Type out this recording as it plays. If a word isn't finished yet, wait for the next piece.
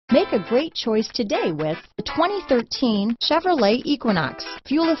Make a great choice today with the 2013 Chevrolet Equinox.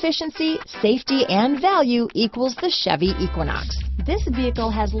 Fuel efficiency, safety, and value equals the Chevy Equinox. This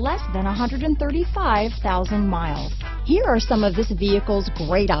vehicle has less than 135,000 miles. Here are some of this vehicle's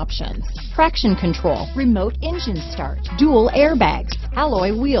great options: traction control, remote engine start, dual airbags,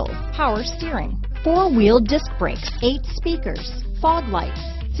 alloy wheels, power steering, four-wheel disc brakes, 8 speakers, fog lights,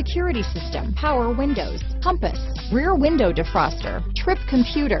 security system, power windows, compass, rear window defroster, trip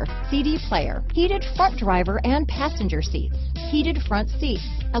computer, CD player, heated front driver and passenger seats, heated front seats,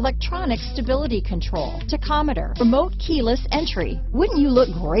 electronic stability control, tachometer, remote keyless entry. Wouldn't you look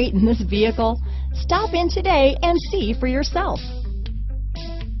great in this vehicle? Stop in today and see for yourself.